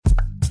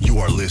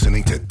are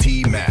listening to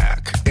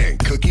T-Mac and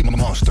Cookie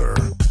Monster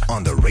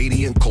on the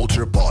Radiant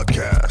Culture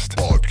Podcast.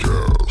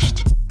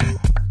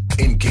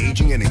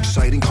 Engaging and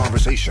exciting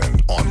conversation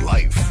on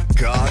life,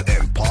 God,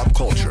 and pop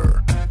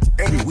culture.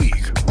 Every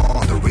week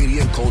on the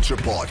Radiant Culture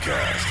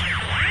Podcast.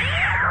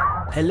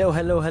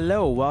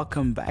 Hello.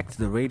 Welcome back to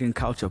the Radiant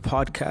Culture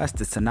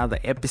Podcast. It's another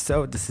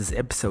episode. This is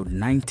episode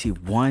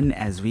 91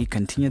 as we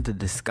continue the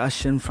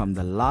discussion from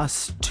the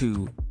last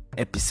two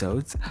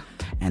episodes.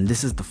 And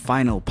this is the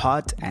final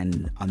part.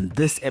 And on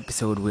this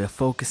episode, we're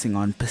focusing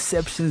on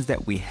perceptions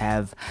that we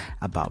have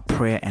about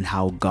prayer and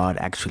how God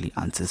actually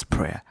answers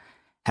prayer.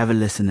 Have a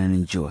listen and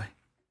enjoy.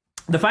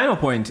 The final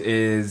point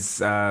is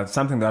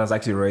something that was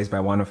actually raised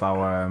by one of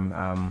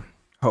our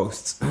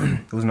hosts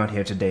who's not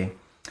here today.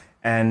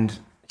 And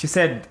she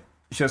said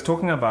she was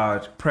talking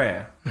about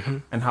prayer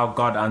and how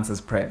God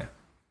answers prayer,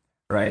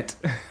 right?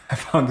 I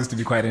found this to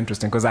be quite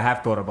interesting because I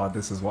have thought about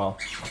this as well.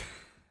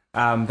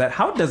 That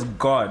how does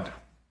God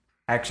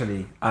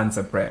actually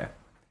answer prayer?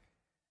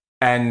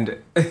 And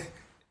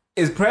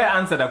is prayer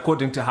answered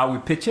according to how we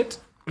pitch it?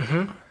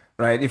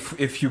 Right?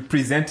 If you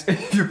present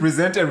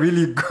a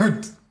really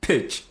good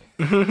pitch,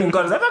 then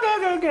God is like,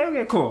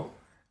 okay, cool.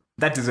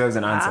 That deserves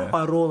an answer.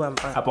 Like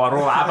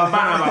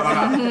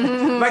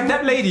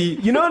that lady,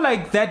 you know,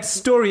 like that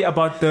story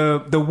about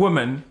the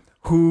woman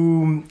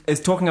who is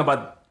talking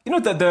about, you know,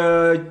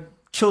 the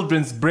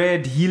children's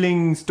bread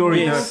healing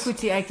story. Yes.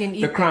 I can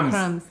eat the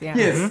crumbs. Yeah.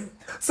 Yes.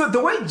 So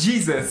the way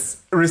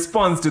Jesus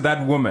responds to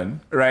that woman,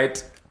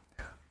 right,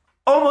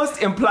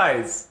 almost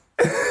implies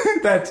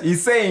that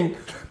he's saying,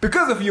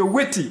 because of your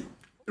witty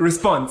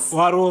response,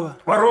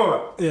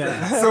 Warova.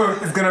 Yeah. So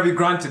it's going to be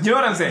granted. You know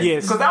what I'm saying?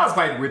 Yes. Because that was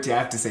quite witty, I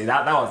have to say.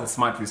 That was a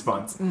smart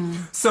response.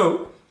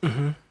 So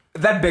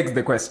that begs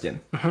the question.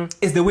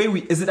 Is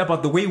it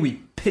about the way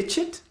we pitch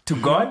it to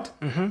God?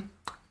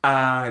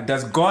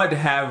 Does God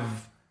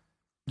have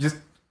just,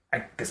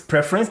 I guess,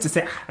 preference to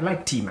say, I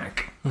like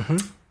T-Mac.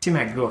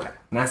 T-Mac, look,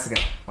 Nasiga,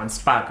 one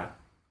sparker,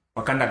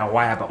 Wakanda ka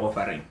wire ba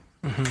offering.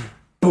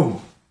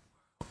 Boom.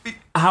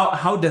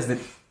 How does it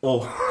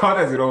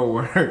all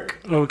work?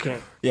 Okay.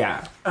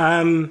 Yeah.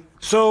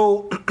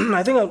 So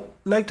I think I'd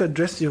like to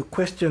address your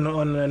question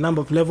on a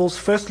number of levels.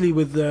 Firstly,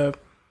 with the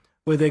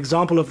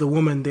example of the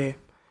woman there.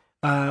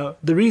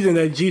 The reason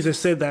that Jesus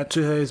said that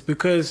to her is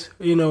because,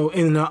 you know,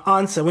 in her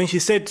answer, when she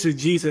said to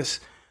Jesus,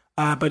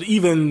 but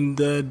even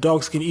the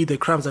dogs can eat the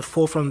crumbs that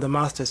fall from the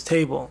master's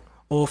table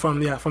or from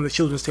the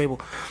children's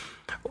table.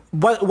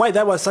 Why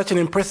that was such an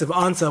impressive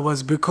answer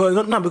was because,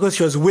 not because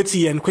she was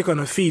witty and quick on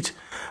her feet,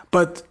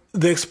 but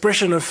the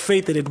expression of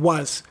faith that it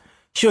was.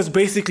 She was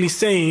basically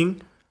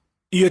saying,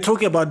 you're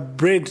talking about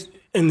bread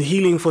and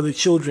healing for the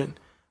children,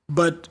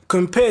 but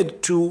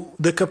compared to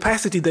the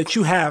capacity that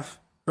you have,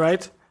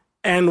 right?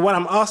 And what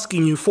I'm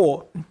asking you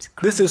for,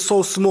 this is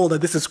so small that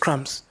this is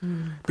crumbs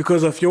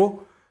because of your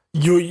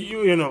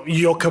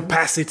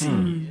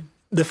capacity.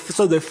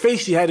 So the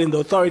faith she had in the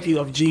authority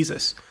of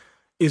Jesus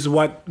is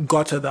what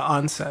got her the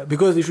answer.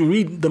 Because if you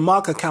read the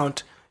Mark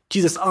account,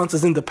 Jesus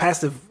answers in the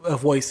passive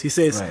voice. He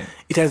says, right.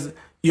 It has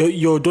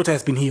your daughter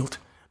has been healed.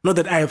 Not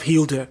that I have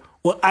healed her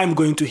or I'm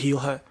going to heal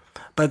her.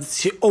 But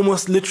she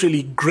almost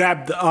literally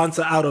grabbed the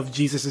answer out of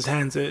Jesus'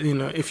 hands,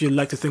 if you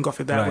like to think of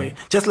it that way.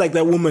 Just like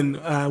that woman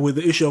with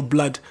the issue of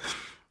blood.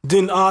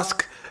 Didn't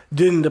ask,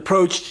 didn't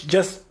approach,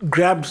 just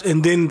grabbed,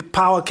 and then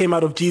power came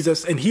out of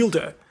Jesus and healed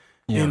her.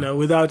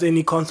 Without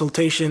any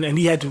consultation, and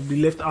he had to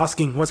be left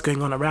asking what's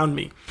going on around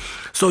me.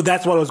 So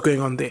that's what was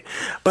going on there.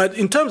 But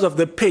in terms of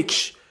the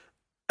pitch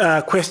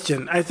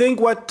question, I think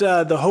what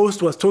the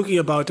host was talking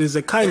about is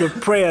a kind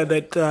of prayer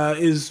that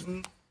is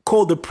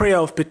called the prayer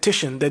of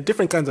petition. There are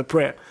different kinds of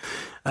prayer.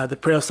 The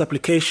prayer of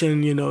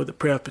supplication, the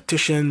prayer of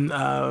petition,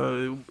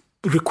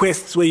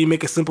 requests where you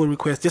make a simple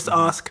request, just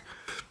ask.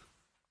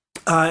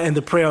 And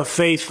the prayer of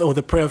faith or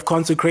the prayer of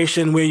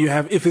consecration where you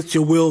have, if it's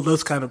your will,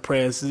 those kind of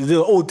prayers. They're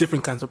all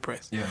different kinds of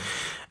prayers. Yeah.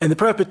 And the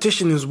prayer of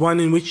petition is one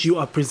in which you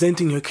are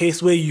presenting your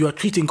case where you are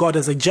treating God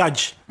as a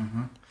judge.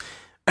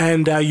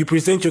 And you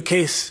present your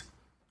case.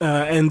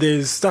 And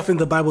there's stuff in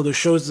the Bible that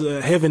shows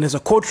heaven as a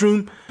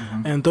courtroom.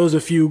 And those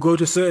of you who go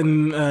to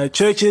certain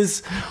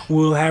churches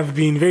will have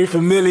been very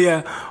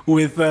familiar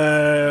with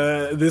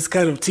this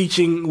kind of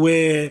teaching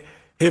where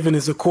heaven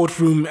is a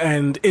courtroom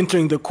and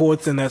entering the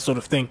courts and that sort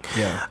of thing.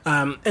 Yeah.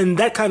 And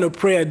that kind of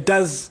prayer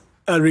does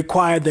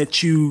require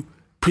that you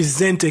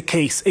present a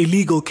case, a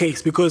legal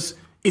case, because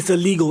it's a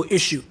legal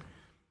issue.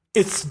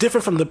 It's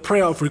different from the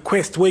prayer of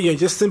request where you're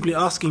just simply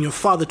asking your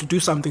father to do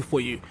something for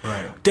you.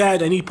 Right.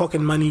 Dad, I need pocket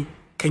money.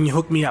 Can you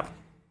hook me up?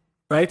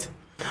 Right?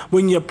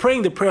 When you're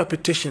praying the prayer of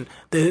petition,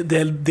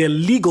 there are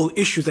legal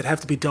issues that have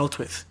to be dealt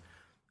with.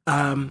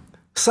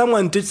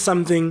 Someone did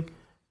something,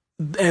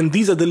 and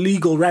these are the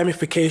legal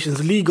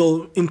ramifications,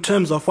 legal in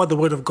terms of what the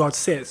Word of God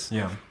says.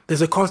 Yeah.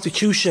 There's a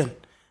constitution,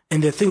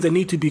 and there are things that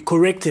need to be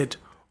corrected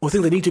or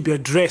things that need to be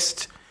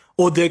addressed,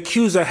 or the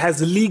accuser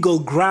has legal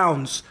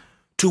grounds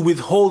to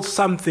withhold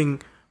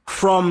something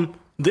from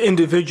the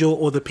individual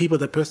or the people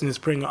the person is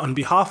praying on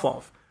behalf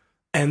of.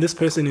 And this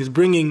person is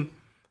bringing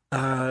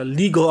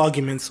legal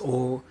arguments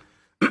or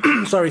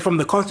from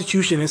the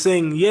Constitution and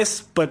saying,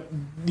 yes, but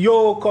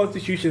your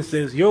Constitution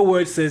says, your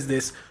word says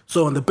this.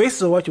 So on the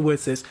basis of what your word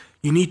says,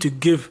 you need to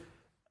give,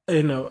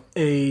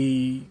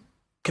 a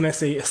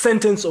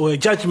sentence or a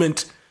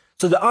judgment.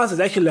 So the answer is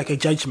actually like a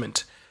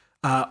judgment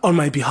on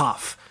my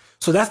behalf.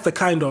 So that's the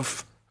kind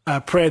of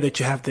prayer that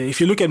you have there.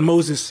 If you look at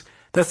Moses,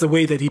 that's the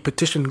way that he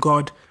petitioned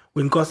God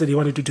when God said he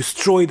wanted to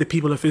destroy the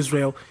people of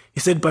Israel. He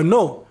said, but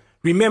no,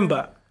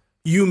 remember,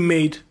 you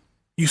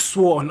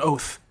swore on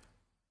oath.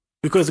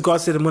 Because God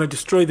said, I'm going to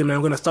destroy them and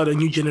I'm going to start a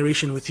new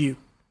generation with you.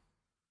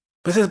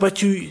 But it says,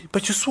 but you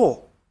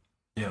swore.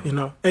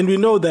 Yeah. And we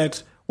know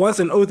that once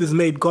an oath is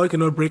made, God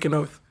cannot break an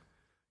oath.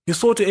 You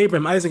swore to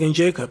Abraham, Isaac, and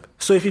Jacob.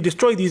 So if you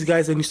destroy these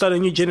guys and you start a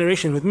new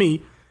generation with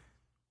me,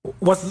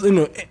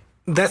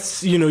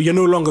 that's, you're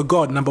no longer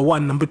God, number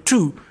one. Number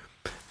two,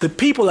 the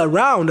people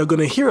around are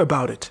going to hear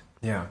about it.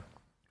 Yeah.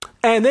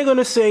 And they're going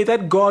to say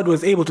that God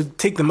was able to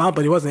take them out,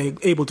 but he wasn't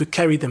able to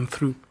carry them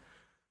through.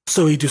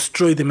 So he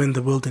destroyed them in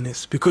the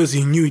wilderness because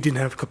he knew he didn't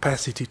have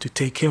capacity to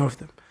take care of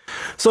them.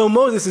 So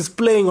Moses is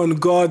playing on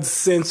God's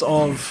sense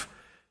of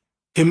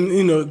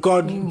him,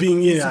 God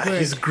being his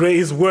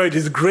word,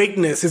 his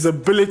greatness, his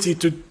ability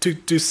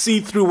to see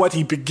through what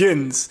he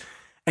begins.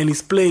 And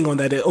he's playing on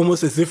that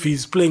almost as if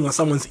he's playing on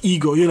someone's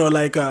ego,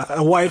 like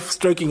a wife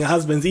stroking a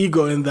husband's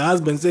ego, and the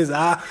husband says,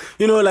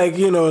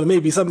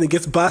 maybe something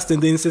gets busted,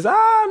 and then says,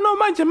 no,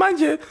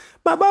 manje,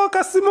 baba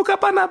wakasimuka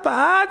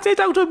panapa,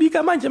 teta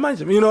utobika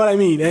manje. You know what I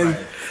mean?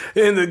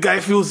 And the guy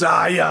feels,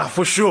 yeah,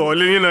 for sure,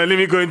 let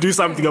me go and do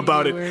something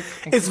about it.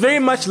 It's very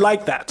much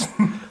like that.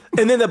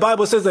 And then the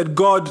Bible says that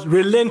God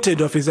relented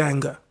of his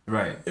anger.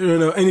 Right.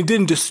 And he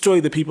didn't destroy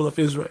the people of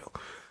Israel.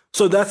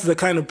 So that's the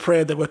kind of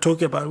prayer that we're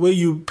talking about, where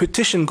you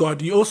petition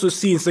God. You also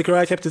see in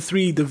Zechariah chapter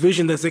 3, the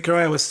vision that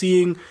Zechariah was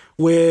seeing,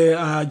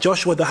 where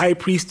Joshua, the high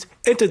priest,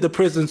 entered the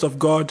presence of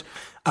God.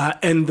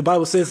 And the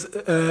Bible says,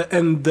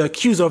 and the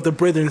accuser of the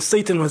brethren,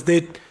 Satan, was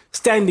there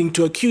standing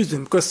to accuse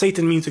him, because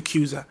Satan means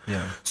accuser.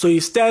 Yeah. So he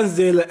stands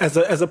there as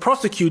a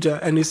prosecutor,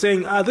 and he's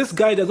saying, this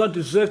guy does not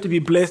deserve to be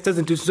blessed,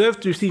 doesn't deserve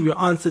to receive your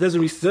answer,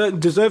 doesn't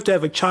deserve to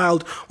have a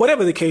child,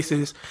 whatever the case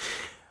is,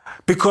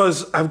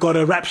 because I've got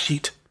a rap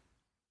sheet.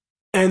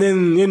 And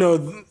then,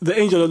 the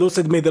angel of the Lord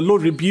said, may the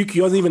Lord rebuke you.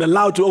 He wasn't even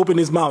allowed to open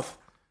his mouth.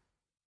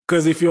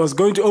 Because if he was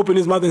going to open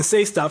his mouth and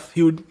say stuff,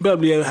 he would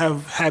probably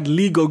have had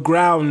legal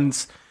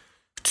grounds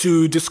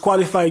to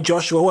disqualify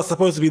Joshua, who was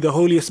supposed to be the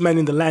holiest man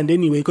in the land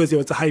anyway, because he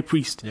was a high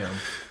priest. Yeah.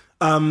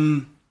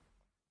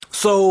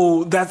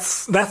 So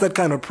that's that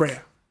kind of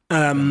prayer.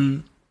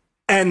 And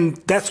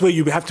that's where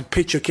you have to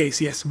pitch your case,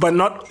 yes. But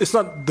it's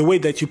not the way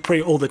that you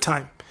pray all the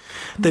time.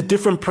 There are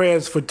different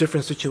prayers for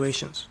different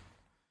situations.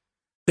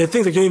 There are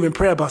things that you don't even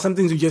pray about. Some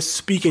things you just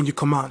speak and you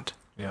command.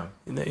 Yeah.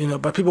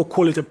 But people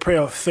call it a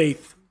prayer of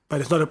faith, but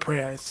it's not a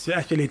prayer. It's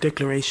actually a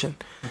declaration.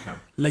 Okay.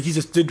 Like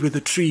Jesus did with the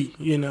tree,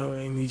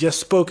 and he just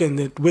spoke and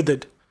it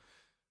withered.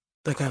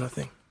 That kind of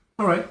thing.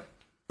 All right.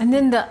 And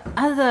then the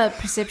other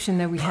perception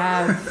that we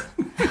have,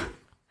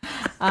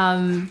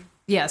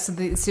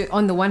 so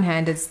on the one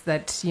hand, it's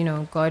that,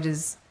 God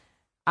is,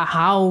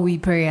 how we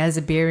pray has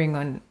a bearing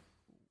on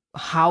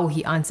how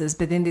he answers,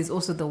 but then there's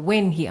also the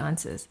when he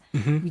answers.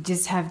 Mm-hmm. We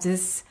just have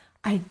this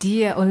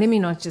idea, or let me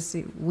not just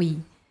say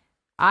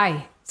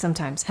I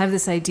sometimes have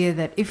this idea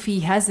that if he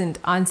hasn't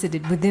answered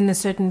it within a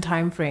certain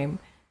time frame,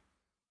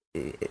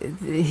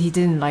 he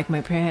didn't like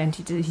my prayer and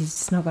he's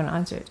just not going to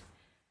answer it.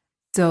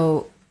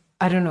 So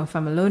I don't know if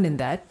I'm alone in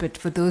that, but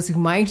for those who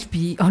might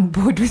be on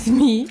board with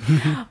me,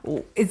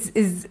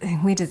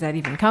 where does that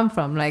even come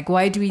from? Like,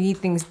 why do we need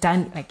things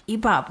done like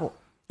ibapo?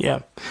 Yeah.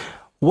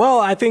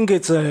 Well, I think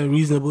it's a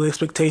reasonable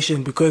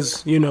expectation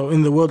because,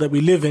 in the world that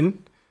we live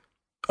in,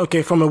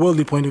 okay, from a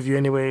worldly point of view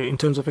anyway, in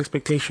terms of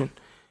expectation,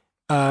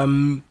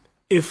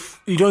 if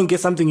you don't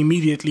get something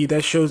immediately,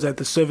 that shows that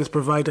the service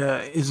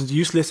provider is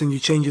useless and you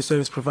change your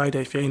service provider.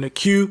 If you're in a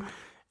queue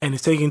and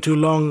it's taking too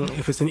long,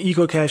 if it's an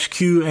EcoCash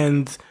queue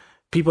and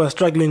people are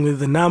struggling with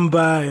the number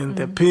and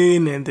their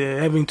PIN and they're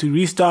having to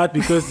restart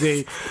because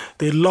they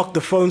locked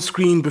the phone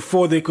screen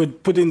before they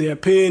could put in their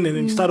PIN and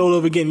then start all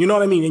over again. You know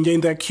what I mean? And you're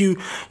in that queue,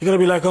 you're going to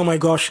be like, oh my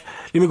gosh,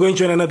 let me go and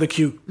join another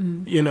queue,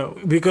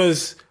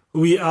 because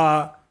we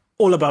are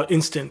all about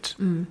instant.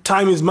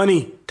 Time is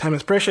money. Time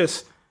is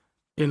precious,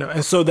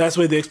 and so that's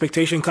where the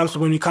expectation comes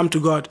from when we come to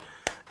God.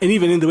 And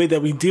even in the way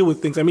that we deal with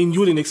things, I mean,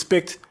 you wouldn't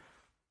expect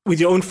with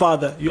your own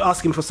father, you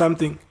ask him for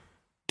something.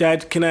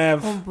 Dad, can I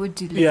have?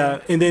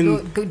 And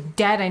then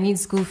Dad, I need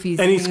school fees.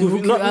 I need school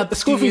fees.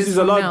 School fees is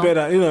a lot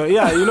better, you know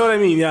what I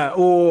mean, yeah.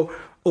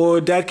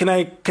 Or Dad, can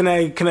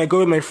I go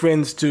with my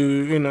friends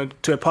to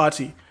a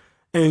party?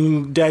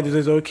 And Dad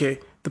says, okay.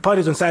 The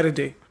party's on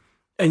Saturday,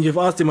 and you've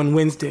asked him on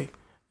Wednesday,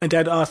 and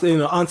Dad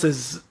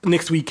answers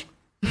next week,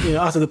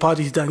 after the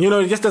party's done.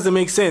 It just doesn't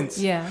make sense.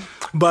 Yeah.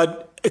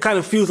 But it kind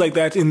of feels like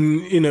that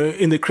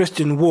in the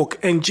Christian walk,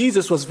 and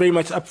Jesus was very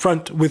much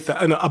upfront with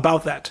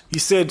about that. He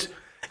said,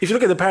 if you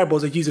look at the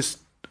parables that Jesus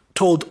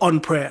told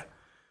on prayer,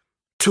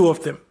 two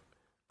of them,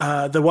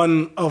 the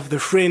one of the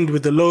friend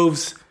with the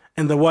loaves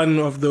and the one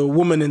of the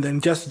woman and the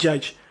unjust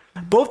judge,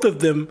 both of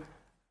them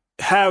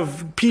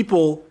have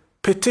people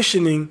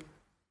petitioning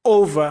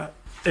over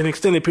an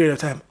extended period of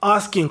time,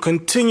 asking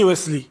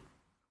continuously,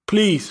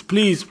 please,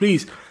 please,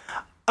 please,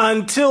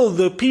 until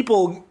the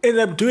people end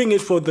up doing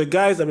it for the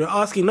guys that were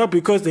asking, not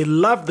because they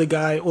loved the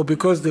guy or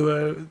because they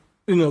were,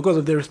 because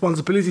of their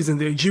responsibilities and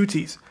their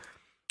duties.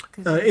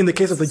 In the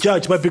case of the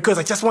judge, but because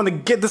I just want to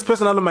get this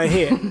person out of my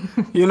hair.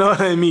 You know what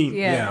I mean?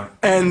 Yeah.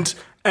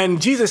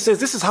 And Jesus says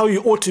this is how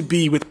you ought to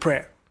be with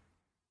prayer.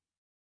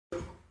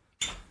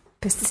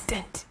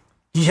 Persistent.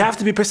 You have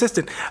to be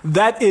persistent.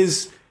 That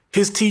is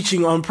his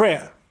teaching on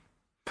prayer.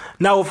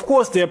 Now, of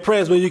course, there are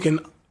prayers where you can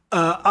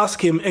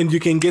ask him and you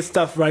can get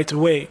stuff right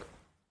away.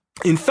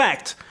 In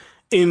fact,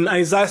 in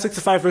Isaiah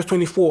 65 verse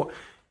 24,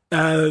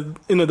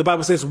 the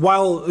Bible says,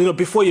 while,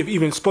 before you've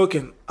even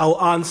spoken,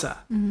 I'll answer.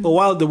 Or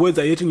while the words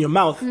are yet in your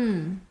mouth,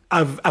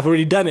 I've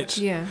already done it.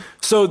 Yeah.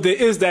 So there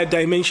is that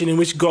dimension in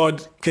which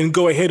God can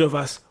go ahead of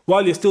us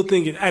while you're still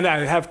thinking, and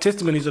I have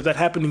testimonies of that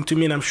happening to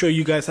me, and I'm sure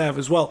you guys have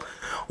as well.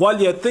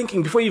 While you're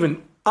thinking, before you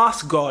even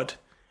ask God,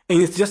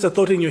 and it's just a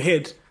thought in your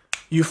head,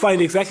 you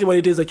find exactly what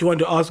it is that you want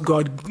to ask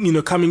God,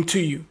 coming to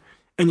you.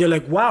 And you're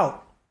like,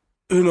 wow,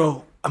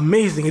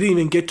 amazing. I didn't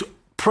even get to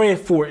pray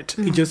for it.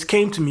 It just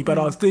came to me, but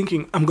I was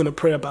thinking, I'm going to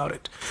pray about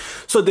it.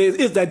 So there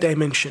is that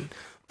dimension.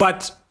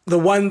 But the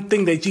one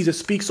thing that Jesus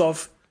speaks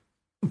of,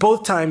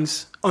 both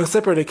times on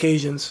separate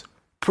occasions,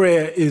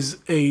 prayer is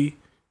a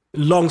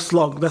long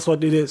slog. That's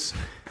what it is.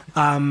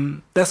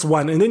 That's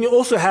one. And then you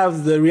also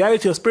have the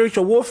reality of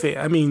spiritual warfare.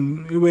 I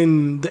mean,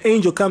 when the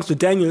angel comes to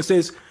Daniel and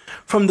says,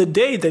 from the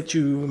day that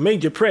you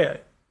made your prayer,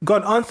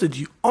 God answered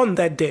you on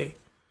that day,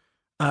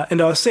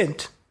 and I was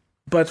sent.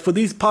 But for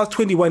these past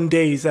 21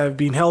 days, I've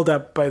been held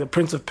up by the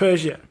Prince of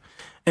Persia,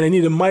 and I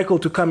needed Michael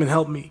to come and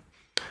help me.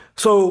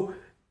 So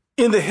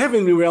in the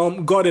heavenly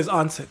realm, God has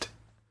answered.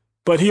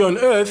 But here on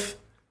earth,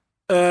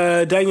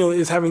 Daniel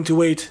is having to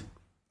wait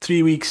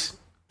 3 weeks.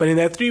 But in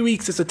that 3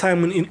 weeks, it's a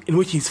time in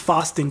which he's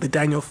fasting, the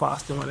Daniel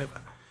fast and whatever.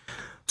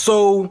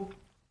 So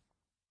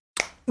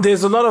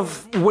there's a lot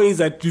of ways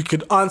that you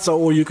could answer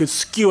or you could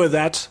skewer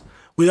that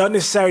without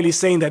necessarily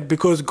saying that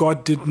because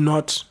God did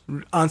not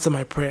answer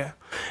my prayer.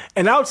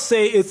 And I would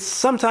say it's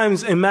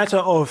sometimes a matter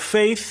of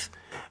faith,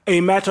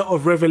 a matter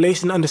of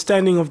revelation,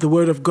 understanding of the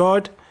word of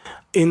God,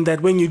 in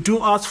that when you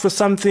do ask for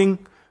something,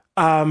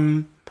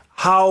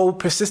 how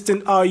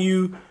persistent are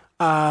you,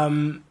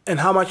 and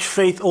how much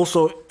faith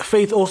also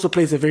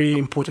plays a very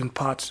important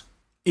part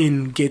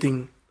in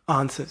getting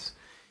answers.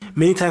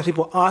 Many times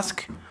people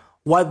ask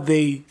what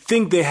they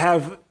think they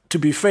have to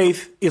be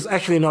faith is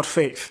actually not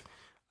faith.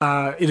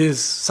 It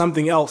is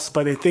something else,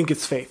 but they think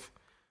it's faith.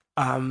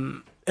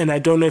 And I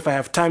don't know if I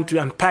have time to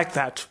unpack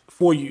that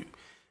for you.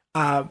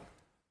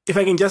 If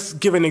I can just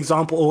give an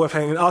example, or if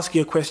I can ask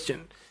you a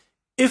question.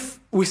 If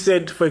we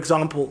said, for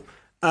example,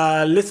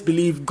 let's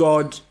believe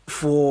God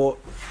for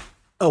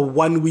a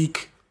 1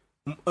 week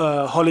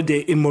holiday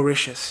in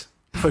Mauritius,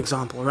 for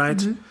example,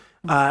 right?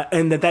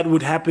 And that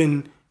would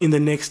happen in the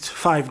next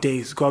 5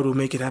 days. God will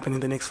make it happen in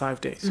the next 5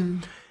 days.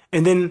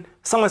 And then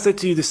someone said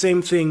to you the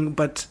same thing,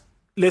 but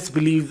let's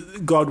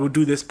believe God will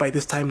do this by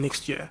this time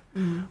next year.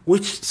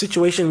 Which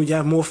situation would you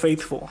have more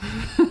faith for?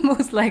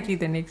 Most likely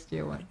the next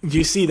year one. Do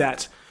you see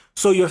that?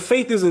 So your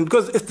faith isn't,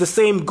 because it's the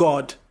same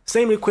God,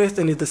 same request,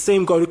 and it's the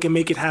same God who can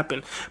make it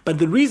happen. But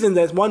the reason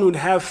that one would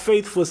have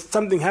faith for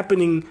something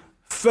happening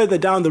further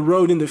down the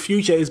road in the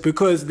future is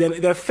because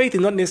their faith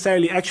is not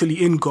necessarily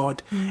actually in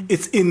God.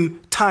 It's in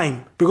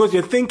time. Because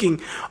you're thinking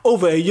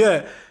over a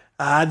year,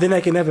 then I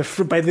can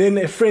have by then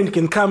a friend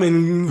can come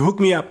and hook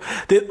me up.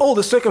 There's all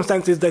the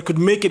circumstances that could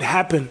make it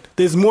happen.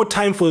 There's more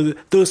time for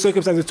those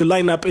circumstances to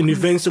line up and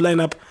events to line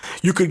up.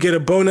 You could get a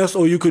bonus,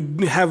 or you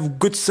could have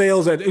good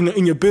sales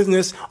in your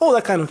business, all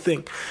that kind of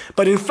thing.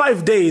 But in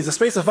 5 days, a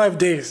space of 5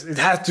 days, it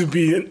has to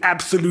be an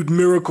absolute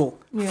miracle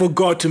for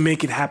God to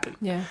make it happen.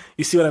 Yeah.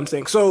 You see what I'm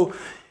saying? So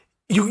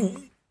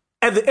you,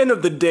 at the end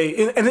of the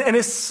day, and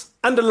it's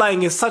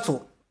underlying is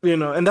subtle,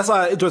 and that's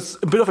why it was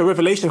a bit of a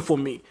revelation for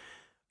me.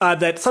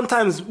 That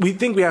sometimes we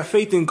think we have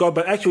faith in God,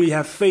 but actually we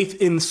have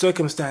faith in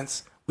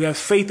circumstance. We have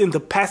faith in the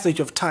passage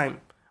of time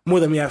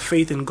more than we have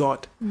faith in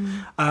God.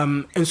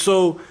 And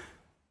so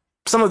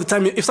some of the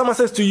time, if someone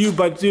says to you,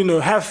 but,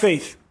 have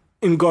faith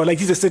in God, like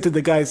Jesus said to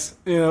the guys,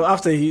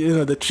 after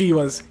the tree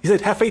was, he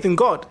said, have faith in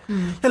God.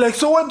 You're like,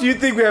 so what do you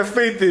think we have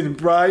faith in,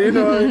 bro?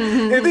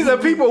 And these are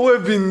people who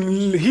have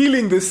been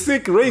healing the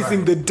sick,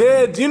 raising the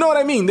dead. You know what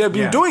I mean? They've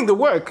been doing the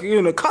work,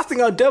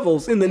 casting out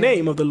devils in the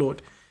name of the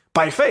Lord.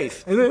 By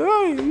faith. And then,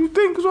 you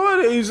think so?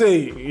 You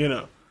say,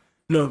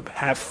 no,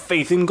 have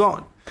faith in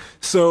God.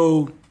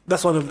 So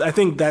that's I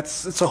think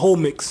it's a whole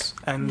mix.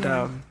 And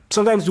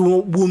sometimes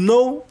we'll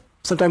know,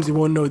 sometimes we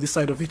won't know this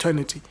side of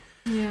eternity.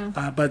 Yeah.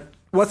 But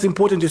what's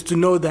important is to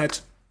know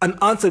that an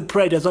answered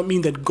prayer does not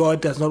mean that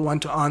God does not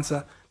want to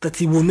answer, that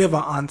he will never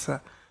answer,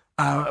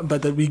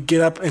 but that we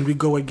get up and we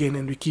go again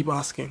and we keep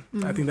asking.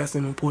 I think that's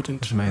an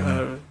important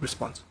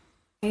response.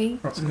 Amen.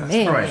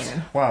 All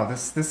right. Wow,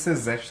 this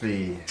is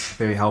actually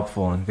very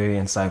helpful and very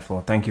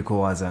insightful. Thank you,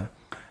 Kawaza.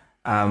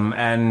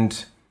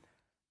 And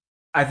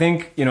I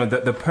think,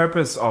 the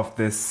purpose of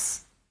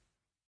this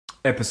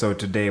episode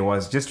today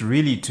was just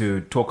really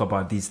to talk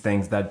about these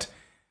things that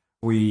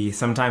we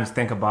sometimes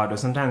think about or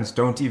sometimes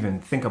don't even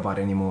think about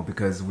anymore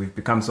because we've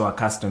become so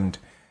accustomed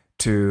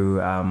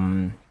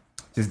to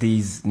just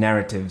these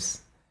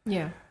narratives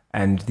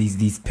and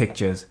these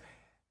pictures.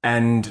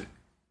 And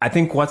I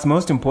think what's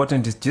most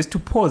important is just to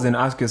pause and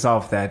ask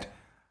yourself that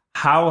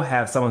how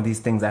have some of these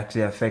things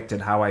actually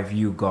affected how I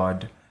view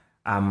God,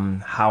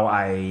 how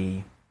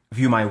I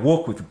view my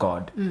walk with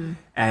God.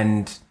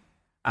 And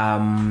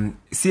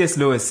C.S.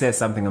 Lewis says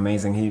something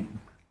amazing.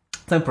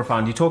 Something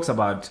profound. He talks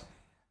about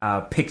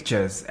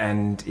pictures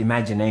and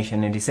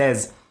imagination, and he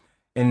says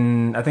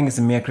I think it's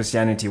in Mere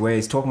Christianity, where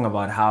he's talking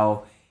about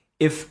how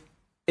if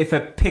a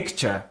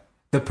picture,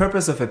 the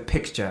purpose of a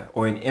picture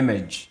or an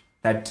image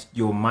that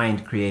your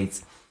mind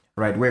creates,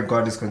 right, where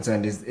God is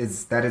concerned,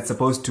 is that it's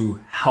supposed to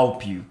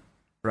help you,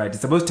 right?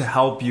 It's supposed to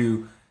help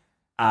you,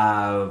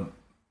 I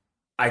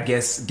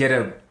guess, get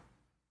a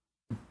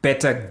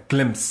better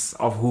glimpse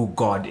of who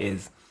God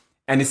is.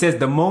 And he says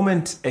the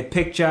moment a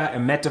picture, a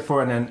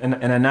metaphor, and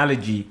an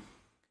analogy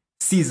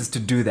ceases to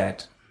do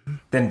that,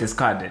 then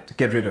discard it,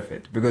 get rid of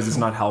it, because it's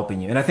not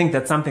helping you. And I think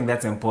that's something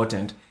that's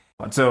important.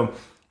 So,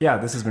 yeah,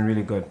 this has been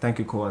really good. Thank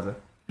you, Kuwaza.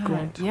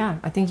 Great. Yeah,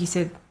 I think you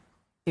said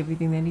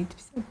everything that needed to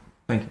be said.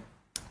 Thank you.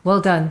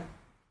 Well done.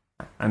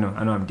 I know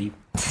I'm deep.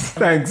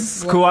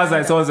 Thanks, Kuwaza.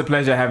 It's always a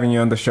pleasure having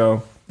you on the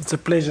show. It's a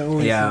pleasure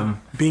always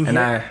being here.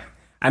 And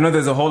I know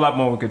there's a whole lot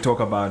more we could talk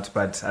about,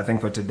 but I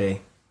think for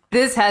today.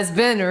 This has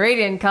been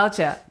Radiant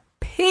Culture.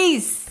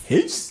 Peace.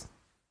 Peace.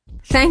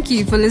 Thank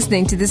you for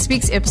listening to this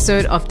week's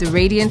episode of the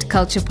Radiant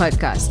Culture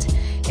Podcast.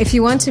 If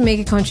you want to make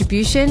a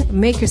contribution,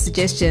 make a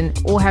suggestion,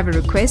 or have a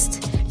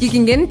request, you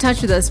can get in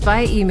touch with us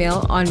via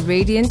email on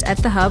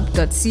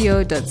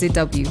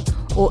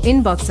radiant@thehub.co.zw or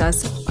inbox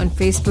us on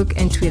Facebook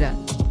and Twitter.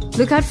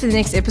 Look out for the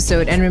next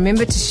episode and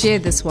remember to share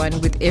this one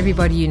with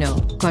everybody you know.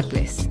 God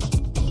bless.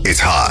 It's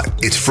hot,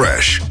 it's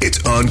fresh,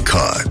 it's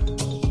uncut.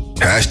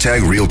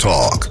 #Real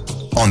Talk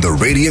on the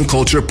Radiant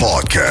Culture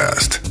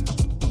Podcast.